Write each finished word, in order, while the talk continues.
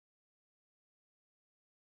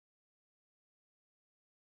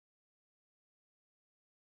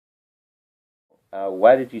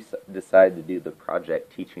Why did you decide to do the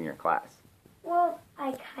project teaching your class? Well,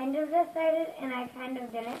 I kind of decided and I kind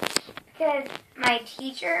of didn't because my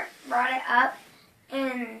teacher brought it up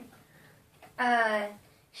and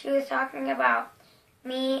she was talking about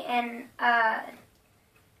me and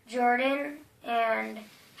Jordan and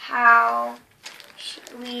how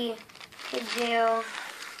we could do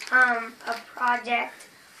a project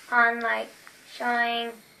on like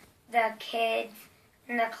showing the kids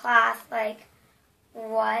in the class like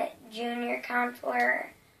what junior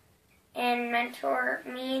counselor and mentor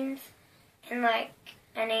means and like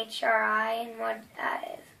NHRI and what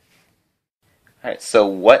that is. Alright, so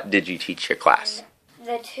what did you teach your class?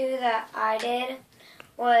 The two that I did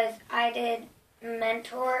was I did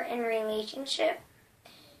mentor and relationship,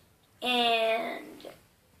 and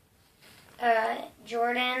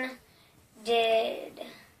Jordan did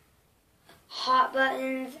hot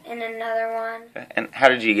buttons and another one. And how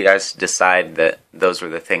did you guys decide that those were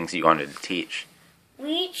the things you wanted to teach?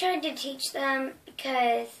 We tried to teach them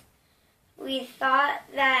because we thought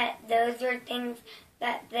that those were things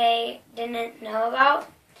that they didn't know about,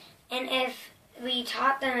 and if we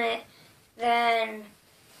taught them it, then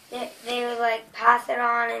they would like pass it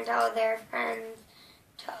on and tell their friends,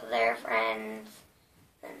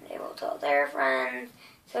 then they will tell their friends,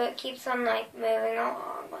 so it keeps them like moving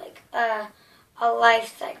along, like a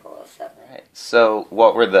life cycle of something. Right. So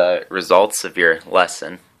what were the results of your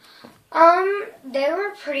lesson? They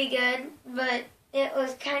were pretty good, but it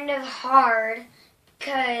was kind of hard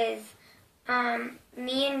because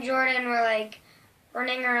me and Jordan were like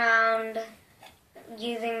running around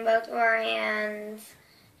using both of our hands,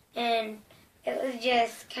 and it was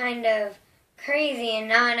just kind of crazy. And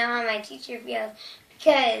now I know how my teacher feels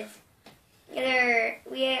because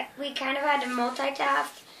we kind of had to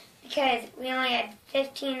multitask because we only had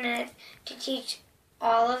 15 minutes to teach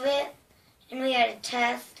all of it, and we had a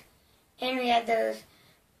test, and we had those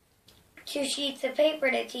 2 sheets of paper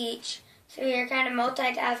to teach. So we were kind of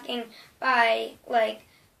multitasking by, like,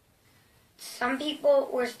 some people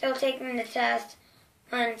were still taking the test,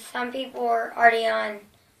 and some people were already on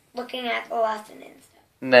looking at the lesson and stuff.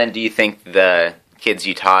 And then do you think the kids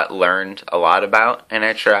you taught learned a lot about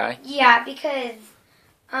NHRI? Yeah, because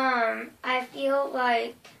I feel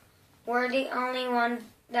like we're the only ones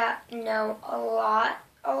that know a lot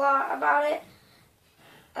about it.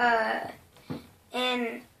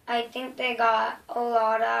 And I think they got a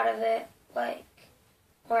lot out of it, like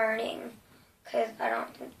learning, because I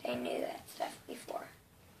don't think they knew that stuff before.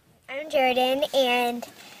 I'm Jordan, and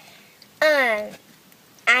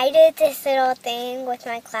I did this little thing with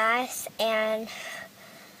my class, and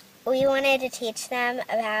we wanted to teach them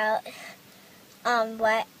about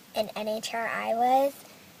what an NHRI was,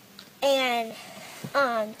 and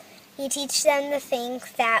we teach them the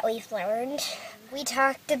things that we've learned. We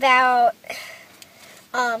talked about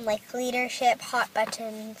like leadership, hot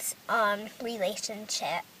buttons,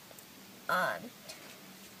 relationship,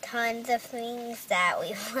 tons of things that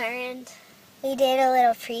we've learned. We did a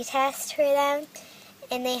little pre-test for them,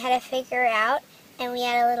 and they had to figure it out, and we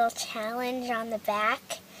had a little challenge on the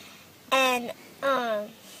back, and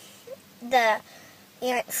the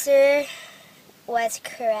answer was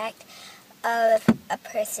correct of a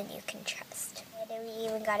person you can trust. And we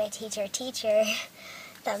even got to teach our teacher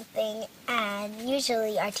something, and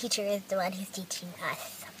usually our teacher is the one who's teaching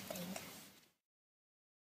us.